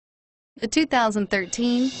The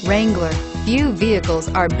 2013 Wrangler. Few vehicles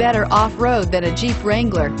are better off-road than a Jeep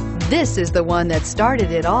Wrangler. This is the one that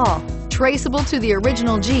started it all. Traceable to the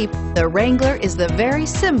original Jeep, the Wrangler is the very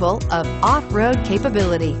symbol of off-road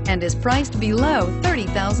capability and is priced below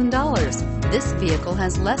 $30,000. This vehicle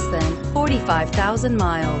has less than 45,000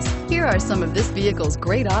 miles. Here are some of this vehicle's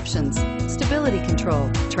great options: stability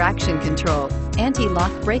control, traction control,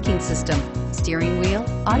 anti-lock braking system, steering wheel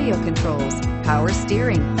audio controls, power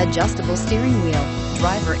steering, adjustable steering wheel,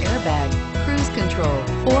 driver airbag, cruise control,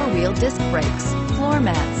 four-wheel disc brakes, floor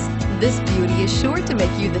mats. This beauty is sure to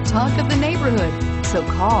make you the talk of the neighborhood. So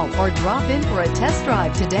call or drop in for a test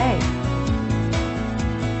drive today.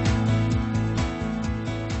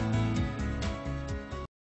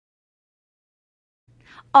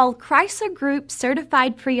 All Chrysler Group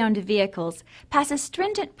certified pre-owned vehicles pass a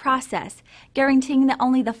stringent process guaranteeing that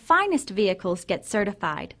only the finest vehicles get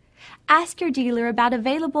certified. Ask your dealer about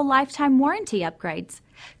available lifetime warranty upgrades.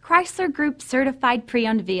 Chrysler Group certified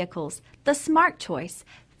pre-owned vehicles, the smart choice,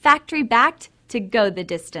 factory backed to go the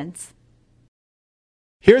distance.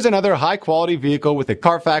 Here's another high-quality vehicle with a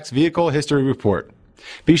Carfax Vehicle History Report.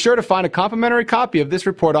 Be sure to find a complimentary copy of this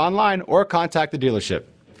report online or contact the dealership.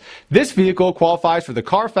 This vehicle qualifies for the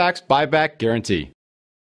Carfax Buyback Guarantee.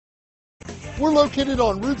 We're located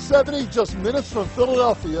on Route 70, just minutes from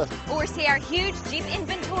Philadelphia. Or see our huge Jeep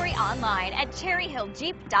inventory online at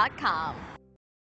cherryhilljeep.com.